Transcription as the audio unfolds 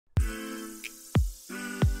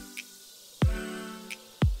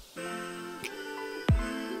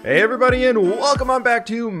Hey everybody, and welcome on back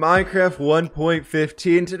to Minecraft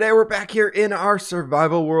 1.15. Today we're back here in our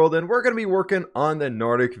survival world and we're going to be working on the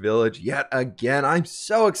Nordic village yet again. I'm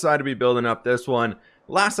so excited to be building up this one.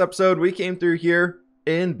 Last episode we came through here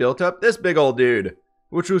and built up this big old dude,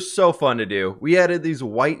 which was so fun to do. We added these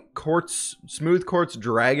white quartz, smooth quartz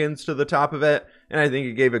dragons to the top of it, and I think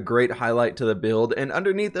it gave a great highlight to the build. And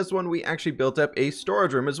underneath this one we actually built up a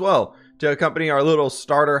storage room as well to accompany our little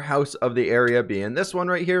starter house of the area being this one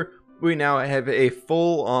right here. We now have a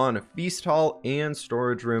full-on feast hall and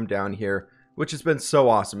storage room down here, which has been so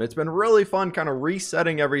awesome. It's been really fun kind of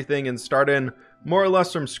resetting everything and starting more or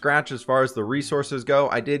less from scratch as far as the resources go.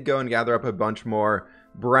 I did go and gather up a bunch more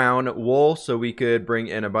brown wool so we could bring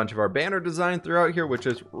in a bunch of our banner design throughout here, which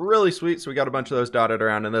is really sweet. So we got a bunch of those dotted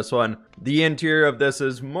around in this one. The interior of this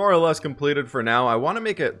is more or less completed for now. I want to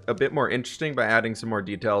make it a bit more interesting by adding some more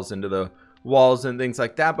details into the walls and things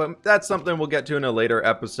like that, but that's something we'll get to in a later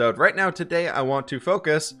episode. Right now, today, I want to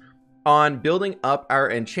focus on building up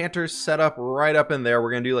our Enchanters setup right up in there.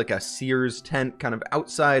 We're going to do like a Sears tent kind of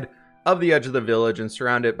outside of the edge of the village and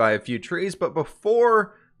surround it by a few trees. But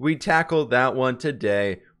before we tackle that one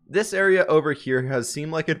today, this area over here has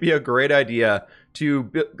seemed like it'd be a great idea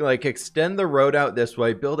to like extend the road out this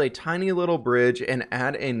way, build a tiny little bridge, and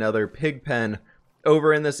add another pig pen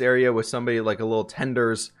over in this area with somebody like a little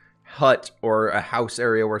tender's hut or a house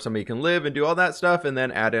area where somebody can live and do all that stuff, and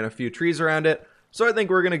then add in a few trees around it. So I think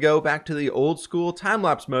we're going to go back to the old school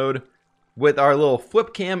time-lapse mode with our little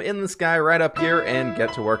fWhip cam in the sky right up here and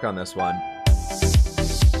get to work on this one.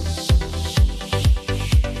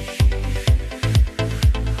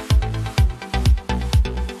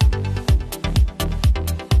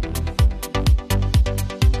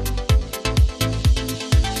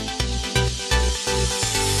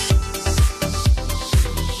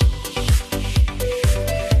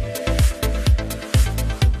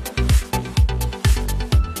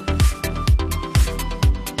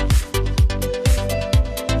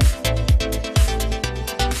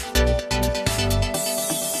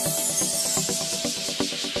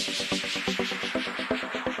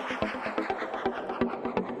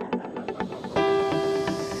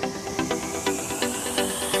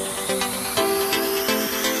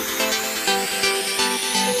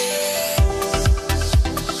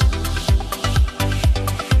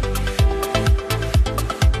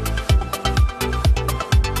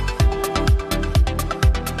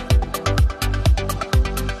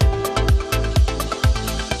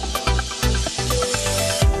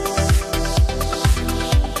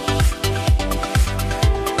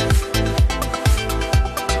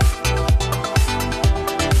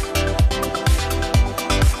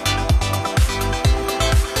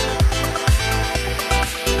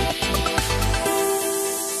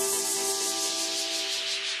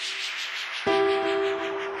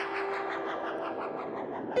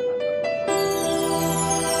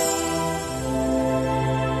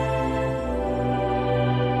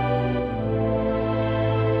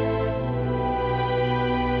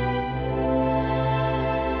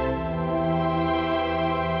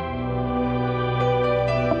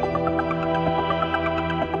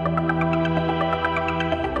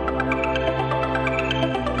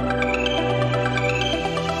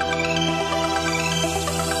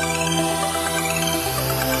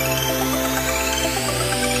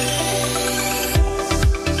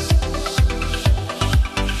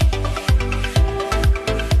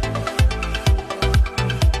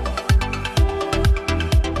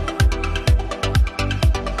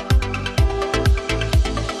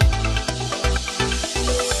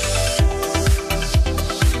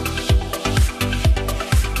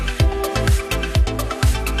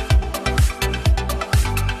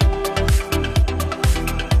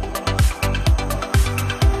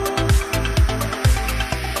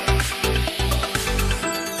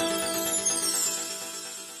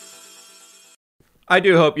 I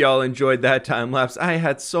do hope y'all enjoyed that time lapse. I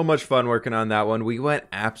had so much fun working on that one. We went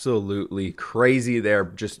absolutely crazy there,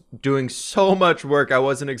 just doing so much work. I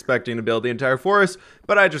wasn't expecting to build the entire forest,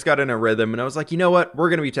 but I just got in a rhythm and I was like, you know what? We're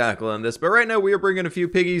going to be tackling this. But right now we are bringing a few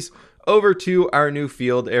piggies over to our new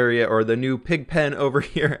field area, or the new pig pen over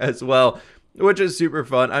here as well, which is super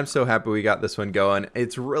fun. I'm so happy we got this one going.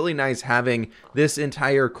 It's really nice having this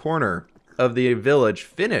entire corner of the village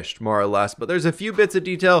finished, more or less, but there's a few bits of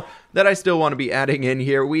detail that I still want to be adding in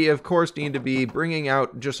here. We of course need to be bringing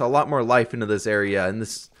out just a lot more life into this area, and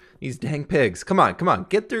these dang pigs. Come on,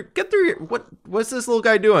 get through here. What's this little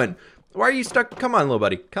guy doing? Why are you stuck? Come on, little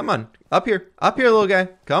buddy. Come on. Up here, little guy.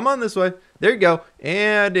 Come on this way. There you go.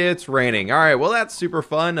 And it's raining. All right, well, that's super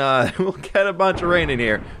fun. We'll get a bunch of rain in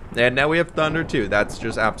here. And now we have thunder, too. That's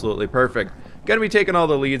just absolutely perfect. Gonna be taking all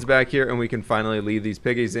the leads back here, and we can finally leave these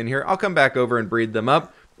piggies in here. I'll come back over and breed them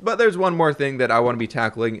up. But there's one more thing that I want to be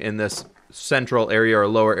tackling in this central area or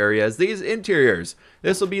lower area, is these interiors.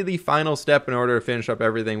 This will be the final step in order to finish up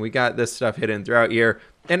everything. We got this stuff hidden throughout here,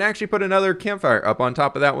 and actually put another campfire up on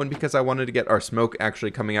top of that one because I wanted to get our smoke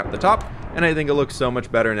actually coming out the top, and I think it looks so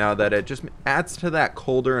much better now that it just adds to that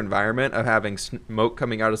colder environment of having smoke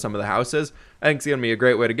coming out of some of the houses. I think it's gonna be a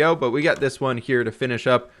great way to go. But we got this one here to finish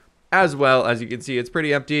up. As well, as you can see, it's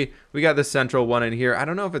pretty empty. We got the central one in here. I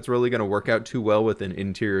don't know if it's really going to work out too well with an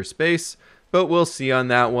interior space, but we'll see on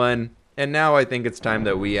that one. And now I think it's time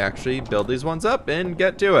that we actually build these ones up and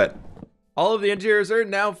get to it. All of the interiors are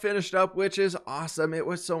now finished up, which is awesome. It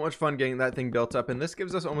was so much fun getting that thing built up, and this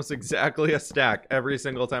gives us almost exactly a stack every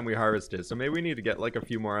single time we harvest it. So maybe we need to get like a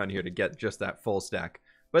few more on here to get just that full stack.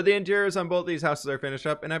 But the interiors on both these houses are finished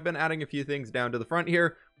up, and I've been adding a few things down to the front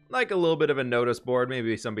here, like a little bit of a notice board.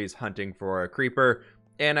 Maybe somebody's hunting for a creeper.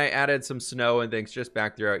 And I added some snow and things just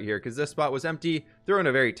back throughout here because this spot was empty. Threw in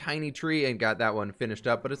a very tiny tree and got that one finished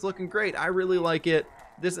up, but it's looking great. I really like it.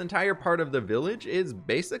 This entire part of the village is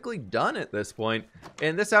basically done at this point.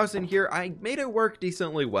 And this house in here, I made it work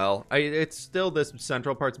decently well. It's still, this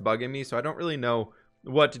central part's bugging me, so I don't really know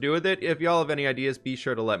what to do with it. If y'all have any ideas, be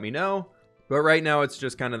sure to let me know. But right now, it's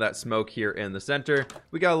just kind of that smoke here in the center.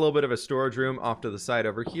 We got a little bit of a storage room off to the side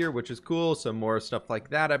over here, which is cool. Some more stuff like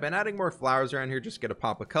that. I've been adding more flowers around here just to get a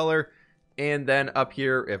pop of color. And then up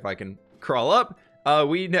here, if I can crawl up,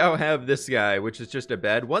 we now have this guy, which is just a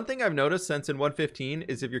bed. One thing I've noticed since in 1.15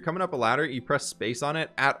 is if you're coming up a ladder, you press space on it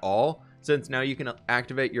at all. Since now you can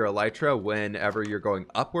activate your elytra whenever you're going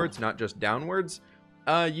upwards, not just downwards.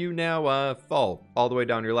 You now fall all the way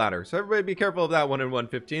down your ladder. So everybody be careful of that one in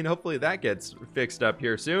 1.15. Hopefully that gets fixed up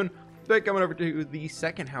here soon. But coming over to the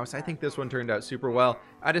second house, I think this one turned out super well.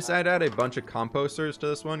 I decided to add a bunch of composters to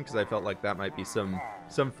this one because I felt like that might be some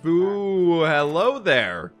food. Hello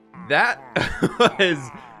there. That was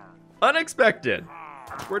unexpected.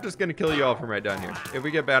 We're just gonna kill you all from right down here. If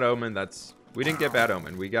we get bad omen, we didn't get bad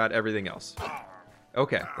omen. We got everything else.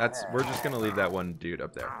 Okay, we're just gonna leave that one dude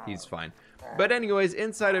up there. He's fine. But anyways,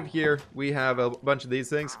 inside of here, we have a bunch of these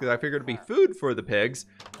things because I figured it'd be food for the pigs.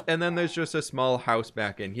 And then there's just a small house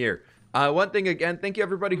back in here. One thing again, thank you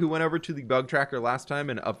everybody who went over to the bug tracker last time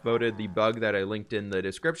and upvoted the bug that I linked in the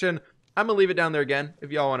description. I'm gonna leave it down there again.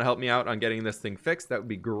 If y'all want to help me out on getting this thing fixed, that would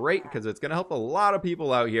be great because it's gonna help a lot of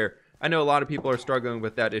people out here. I know a lot of people are struggling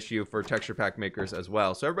with that issue for texture pack makers as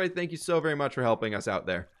well. So everybody, thank you so very much for helping us out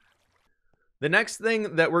there. The next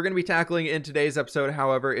thing that we're going to be tackling in today's episode,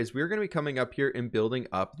 however, is we're going to be coming up here and building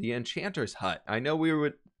up the Enchanters hut. I know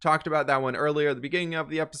we talked about that one earlier at the beginning of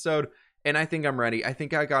the episode, and I think I'm ready. I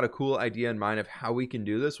think I got a cool idea in mind of how we can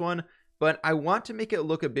do this one, but I want to make it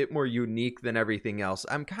look a bit more unique than everything else.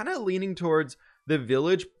 I'm kind of leaning towards the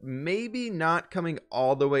village maybe not coming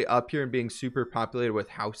all the way up here and being super populated with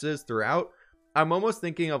houses throughout. I'm almost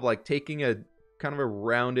thinking of like taking a kind of a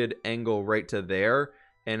rounded angle right to there,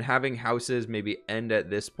 and having houses maybe end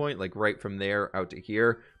at this point, like right from there out to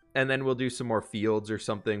here. And then we'll do some more fields or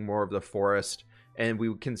something, more of the forest. And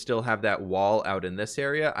we can still have that wall out in this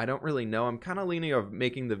area. I don't really know. I'm kind of leaning of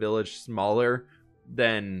making the village smaller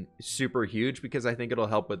than super huge because I think it'll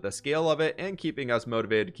help with the scale of it and keeping us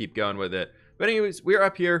motivated to keep going with it. But anyways, we're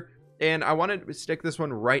up here. And I wanted to stick this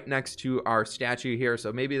one right next to our statue here.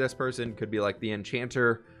 So maybe this person could be like the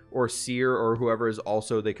enchanter or seer or whoever is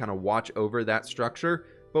also, they kind of watch over that structure.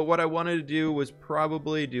 But what I wanted to do was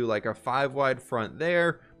probably do like a 5 wide front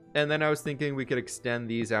there. And then I was thinking we could extend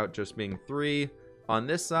these out just being 3 on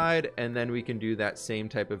this side. And then we can do that same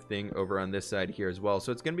type of thing over on this side here as well.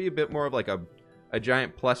 So it's going to be a bit more of like a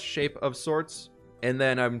giant plus shape of sorts. And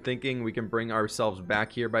then I'm thinking we can bring ourselves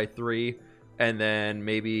back here by 3. And then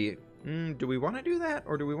maybe, do we want to do that?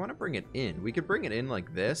 Or do we want to bring it in? We could bring it in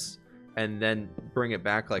like this. And then bring it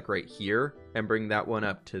back like right here and bring that one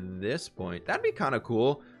up to this point. That'd be kind of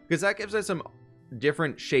cool because that gives us some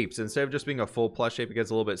different shapes. Instead of just being a full plus shape, it gets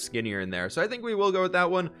a little bit skinnier in there. So I think we will go with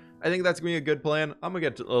that one. I think that's gonna be a good plan. I'm gonna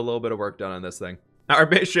get a little bit of work done on this thing. Our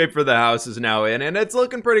base shape for the house is now in and it's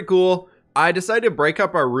looking pretty cool. I decided to break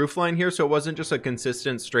up our roof line here so it wasn't just a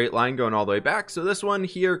consistent straight line going all the way back. So this one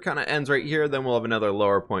here kind of ends right here. Then we'll have another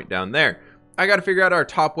lower point down there. I got to figure out our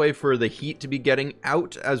top way for the heat to be getting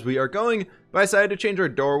out as we are going, but I decided to change our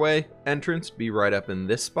doorway entrance to be right up in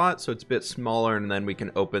this spot so it's a bit smaller and then we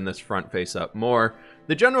can open this front face up more.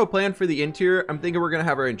 The general plan for the interior, I'm thinking we're going to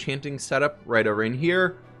have our enchanting setup right over in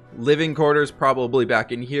here, living quarters probably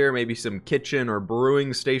back in here, maybe some kitchen or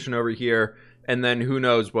brewing station over here, and then who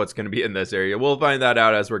knows what's going to be in this area. We'll find that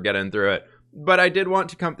out as we're getting through it. But I did want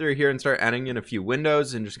to come through here and start adding in a few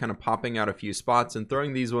windows and just kind of popping out a few spots and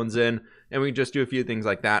throwing these ones in, and we can just do a few things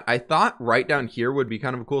like that. I thought right down here would be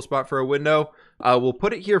kind of a cool spot for a window. We'll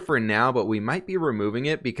put it here for now, but we might be removing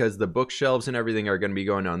it because the bookshelves and everything are going to be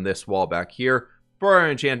going on this wall back here for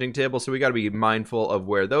our enchanting table, so we got to be mindful of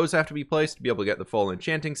where those have to be placed to be able to get the full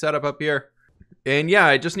enchanting setup up here. And yeah,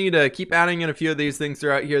 I just need to keep adding in a few of these things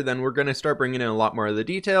throughout here, then we're going to start bringing in a lot more of the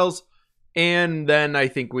details. And then I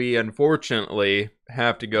think we unfortunately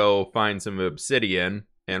have to go find some obsidian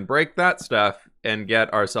and break that stuff and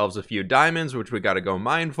get ourselves a few diamonds, which we got to go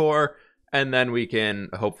mine for, and then we can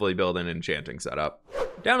hopefully build an enchanting setup.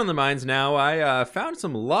 Down in the mines now, I found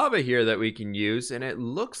some lava here that we can use, and it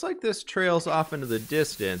looks like this trails off into the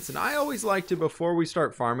distance. And I always like to, before we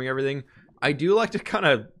start farming everything, I do like to kind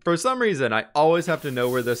of, for some reason, I always have to know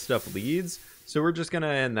where this stuff leads. So we're just gonna,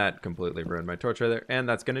 and that completely ruined my torch right there, and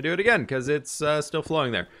that's gonna do it again because it's still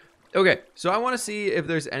flowing there. Okay, so I want to see if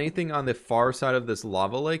there's anything on the far side of this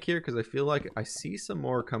lava lake here, because I feel like I see some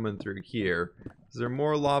more coming through here. Is there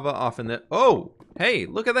more lava off in the, oh, hey,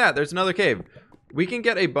 look at that, there's another cave. We can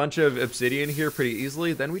get a bunch of obsidian here pretty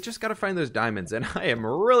easily, then we just gotta find those diamonds, and I am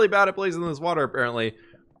really bad at placing this water apparently.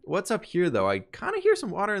 What's up here though? I kind of hear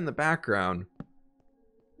some water in the background.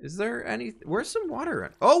 Is there any, where's some water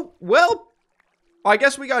at? Oh, well, I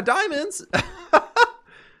guess we got diamonds.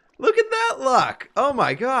 Look at that luck. Oh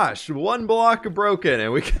my gosh. One block broken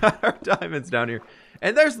and we got our diamonds down here.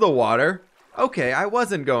 And there's the water. Okay, I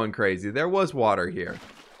wasn't going crazy. There was water here.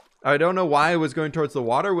 I don't know why I was going towards the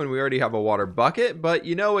water when we already have a water bucket, but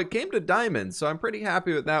you know, it came to diamonds, so I'm pretty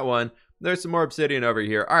happy with that one. There's some more obsidian over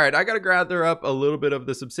here. All right, I got to gather up a little bit of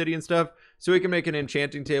this obsidian stuff so we can make an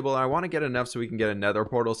enchanting table. I want to get enough so we can get a nether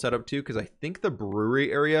portal set up too, because I think the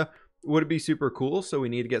brewery area would be super cool. So we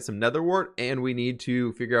need to get some nether wart, and we need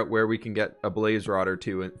to figure out where we can get a blaze rod or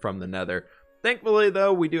two from the nether. Thankfully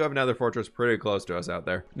though, we do have another fortress pretty close to us out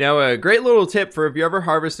there. Now a great little tip for if you're ever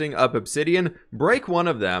harvesting up obsidian, break one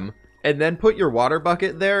of them and then put your water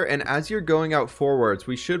bucket there, and as you're going out forwards,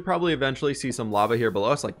 we should probably eventually see some lava here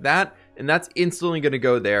below us like that, and that's instantly going to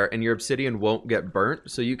go there and your obsidian won't get burnt.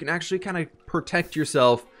 So you can actually kind of protect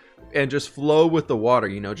yourself and just flow with the water,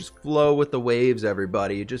 you know, just flow with the waves,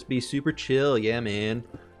 everybody. Just be super chill. Yeah, man.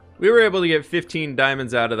 We were able to get 15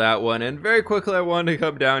 diamonds out of that one, and very quickly I wanted to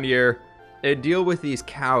come down here and deal with these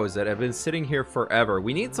cows that have been sitting here forever.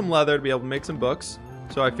 We need some leather to be able to make some books,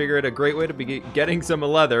 so I figured a great way to be getting some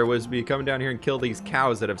leather was be coming down here and kill these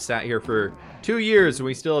cows that have sat here for 2 years, and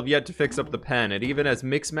we still have yet to fix up the pen. It even has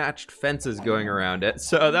mixed-matched fences going around it,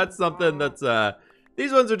 so that's something that's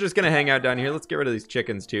these ones are just gonna hang out down here. Let's get rid of these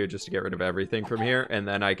chickens too, just to get rid of everything from here, and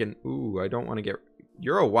then I can, ooh, I don't want to get,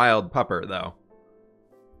 you're a wild pupper though.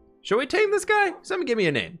 Should we tame this guy? Someone give me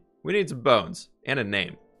a name. We need some bones and a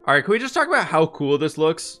name. All right, can we just talk about how cool this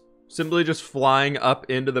looks? Simply just flying up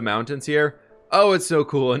into the mountains here. Oh, it's so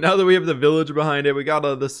cool. And now that we have the village behind it, we got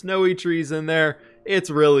all the snowy trees in there. It's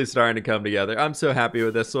really starting to come together. I'm so happy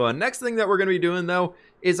with this one. Next thing that we're going to be doing though,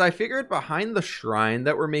 is I figured behind the shrine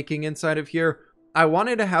that we're making inside of here, I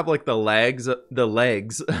wanted to have like the legs of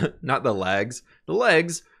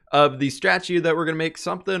the statue that we're going to make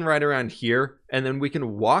something right around here. And then we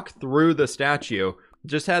can walk through the statue.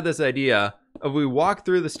 Just had this idea of we walk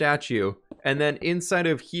through the statue and then inside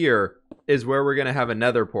of here is where we're going to have a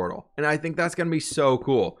nether portal. And I think that's going to be so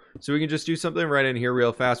cool. So we can just do something right in here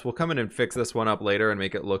real fast. We'll come in and fix this one up later and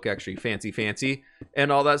make it look actually fancy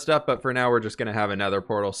and all that stuff. But for now, we're just going to have a nether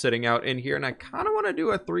portal sitting out in here. And I kind of want to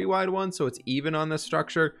do a 3-wide one so it's even on this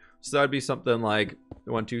structure. So that'd be something like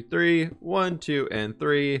 1, 2, 3, 1, 2, and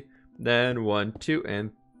 3, then 1, 2,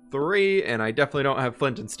 and 3. And I definitely don't have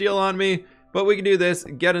flint and steel on me. But we can do this,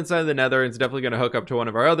 get inside the nether. It's definitely going to hook up to one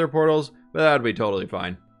of our other portals, but that would be totally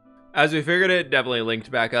fine. As we figured, it definitely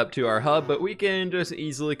linked back up to our hub, but we can just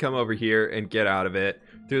easily come over here and get out of it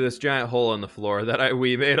through this giant hole in the floor that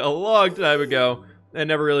we made a long time ago and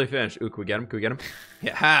never really finished. Ooh, can we get him? Can we get him?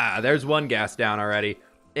 Yeah, there's one gas down already.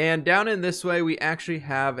 And down in this way, we actually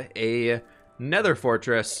have a nether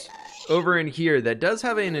fortress over in here that does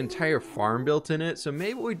have an entire farm built in it, so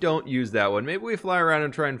maybe we don't use that one. Maybe we fly around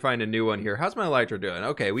and try and find a new one here. How's my elytra doing?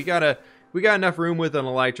 Okay, we got enough room with an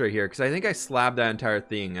elytra here, because I think I slabbed that entire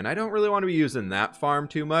thing, and I don't really want to be using that farm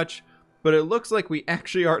too much, but it looks like we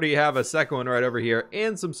actually already have a second one right over here,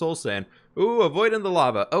 and some soul sand. Ooh, avoiding the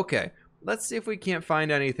lava. Okay, let's see if we can't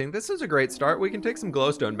find anything. This is a great start. We can take some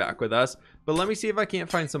glowstone back with us, but let me see if I can't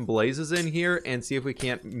find some blazes in here, and see if we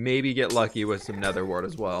can't maybe get lucky with some nether wart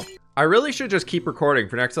as well. I really should just keep recording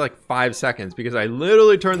for next like 5 seconds, because I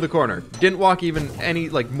literally turned the corner. Didn't walk even any,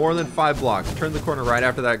 like more than 5 blocks. Turned the corner right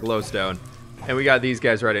after that glowstone. And we got these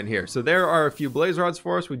guys right in here. So there are a few blaze rods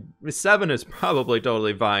for us. 7 is probably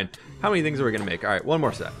totally fine. How many things are we going to make? All right, one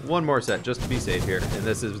more set. One more set just to be safe here. And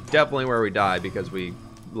this is definitely where we die because we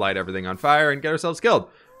light everything on fire and get ourselves killed.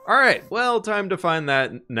 All right, well, time to find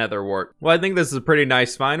that nether wart. Well, I think this is a pretty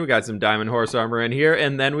nice find. We got some diamond horse armor in here,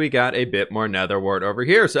 and then we got a bit more nether wart over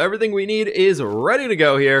here. So everything we need is ready to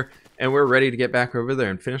go here, and we're ready to get back over there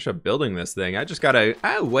and finish up building this thing. I just gotta,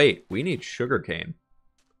 wait, we need sugarcane.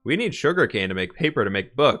 We need sugarcane to make paper, to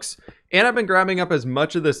make books. And I've been grabbing up as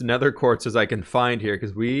much of this nether quartz as I can find here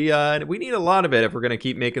because we need a lot of it if we're going to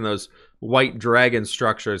keep making those white dragon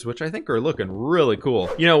structures, which I think are looking really cool.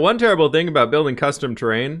 You know, one terrible thing about building custom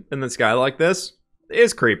terrain in the sky like this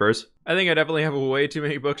is creepers. I think I definitely have way too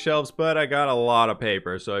many bookshelves, but I got a lot of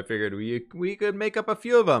paper, so I figured we could make up a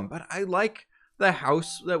few of them. But I like the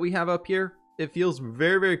house that we have up here. It feels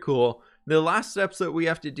very, very cool. The last steps that we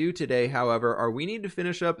have to do today, however, are we need to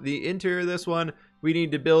finish up the interior of this one. We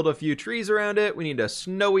need to build a few trees around it. We need to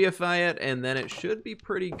snowyify it, and then it should be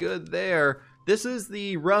pretty good there. This is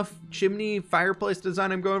the rough chimney fireplace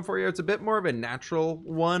design I'm going for here. It's a bit more of a natural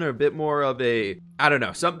one, or a bit more of a, I don't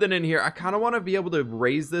know, something in here. I kind of want to be able to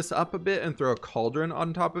raise this up a bit and throw a cauldron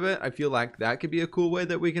on top of it. I feel like that could be a cool way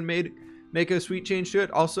that we can make a sweet change to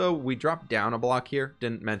it. Also, we dropped down a block here.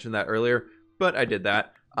 Didn't mention that earlier, but I did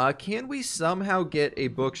that. Can we somehow get a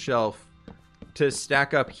bookshelf to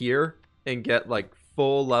stack up here and get like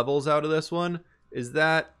full levels out of this one? Is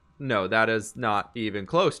that... No, that is not even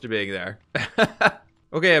close to being there.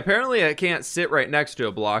 Okay, apparently I can't sit right next to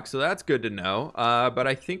a block, so that's good to know. But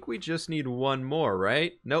I think we just need one more,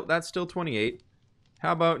 right? Nope, that's still 28.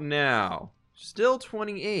 How about now? Still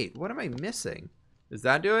 28. What am I missing? Does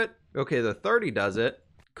that do it? Okay, the 30 does it.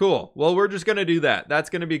 Cool. Well, we're just going to do that. That's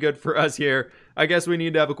going to be good for us here. I guess we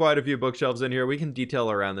need to have quite a few bookshelves in here. We can detail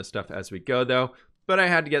around this stuff as we go, though. But I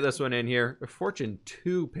had to get this one in here. A Fortune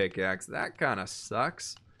 2 pickaxe. That kind of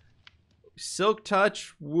sucks. Silk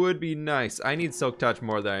Touch would be nice. I need Silk Touch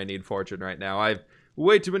more than I need Fortune right now. I have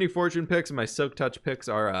way too many Fortune picks, and my Silk Touch picks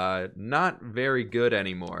are not very good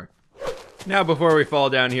anymore. Now, before we fall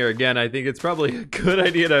down here again, I think it's probably a good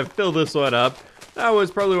idea to fill this one up. That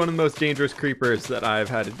was probably one of the most dangerous creepers that I've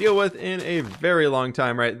had to deal with in a very long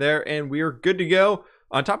time right there, and we are good to go.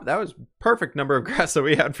 On top of that was perfect number of grass that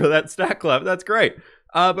we had for that stack left. That's great.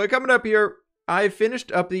 But coming up here, I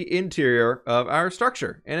finished up the interior of our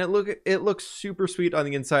structure, and it looks super sweet on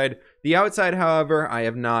the inside. The outside, however, I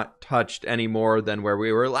have not touched any more than where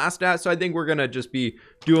we were last at, so I think we're gonna just be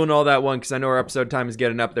doing all that one because I know our episode time is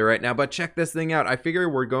getting up there right now. But check this thing out. I figure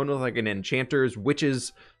we're going with like an Enchanters,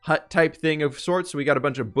 witches hut type thing of sorts. So we got a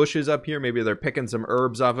bunch of bushes up here. Maybe they're picking some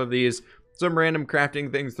herbs off of these. Some random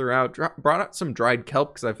crafting things throughout. Brought out some dried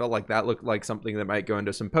kelp because I felt like that looked like something that might go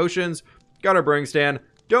into some potions. Got our brewing stand.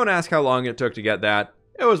 Don't ask how long it took to get that.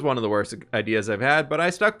 It was one of the worst ideas I've had, but I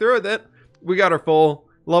stuck through with it. We got our full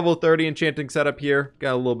level 30 enchanting setup here.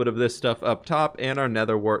 Got a little bit of this stuff up top, and our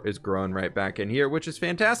nether wart is growing right back in here, which is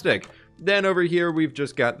fantastic. Then over here, we've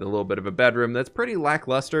just got a little bit of a bedroom that's pretty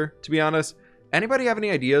lackluster, to be honest. Anybody have any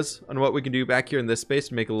ideas on what we can do back here in this space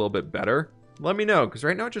to make it a little bit better? Let me know, because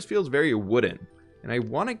right now it just feels very wooden. And I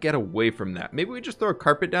want to get away from that. Maybe we just throw a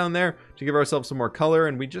carpet down there to give ourselves some more color,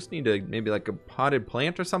 and we just need to maybe like a potted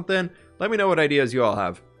plant or something. Let me know what ideas you all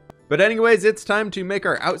have. But anyways, it's time to make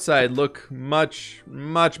our outside look much,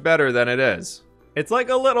 much better than it is. It's like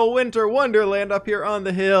a little winter wonderland up here on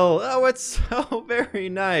the hill. Oh, it's so very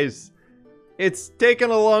nice. It's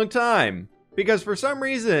taken a long time. Because for some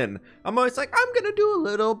reason, I'm always like, I'm gonna do a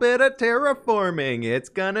little bit of terraforming. It's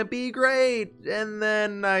gonna be great. And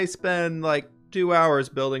then I spend like 2 hours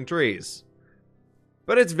building trees.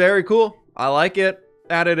 But it's very cool. I like it.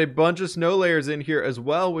 Added a bunch of snow layers in here as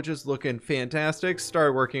well, which is looking fantastic.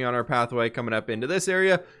 Started working on our pathway coming up into this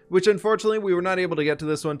area, which unfortunately we were not able to get to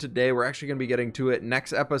this one today. We're actually going to be getting to it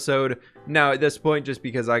next episode. Now at this point, just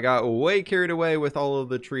because I got way carried away with all of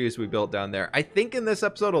the trees we built down there. I think in this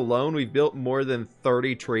episode alone, we built more than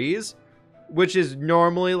 30 trees, which is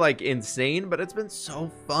normally like insane, but it's been so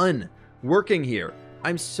fun working here.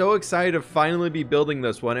 I'm so excited to finally be building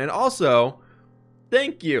this one. And also,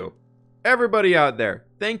 thank you, everybody out there.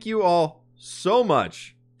 Thank you all so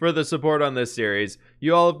much for the support on this series.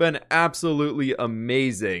 You all have been absolutely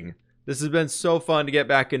amazing. This has been so fun to get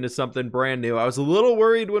back into something brand new. I was a little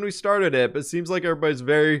worried when we started it, but it seems like everybody's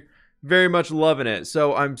very, very much loving it.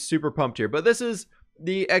 So I'm super pumped here. But this is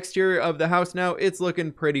the exterior of the house now. It's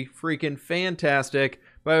looking pretty freaking fantastic.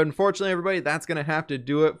 But unfortunately, everybody, that's going to have to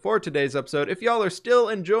do it for today's episode. If y'all are still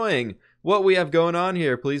enjoying what we have going on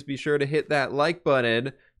here, please be sure to hit that like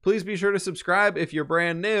button. Please be sure to subscribe if you're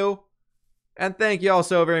brand new. And thank you all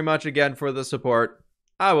so very much again for the support.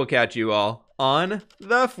 I will catch you all on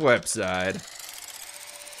the flip side.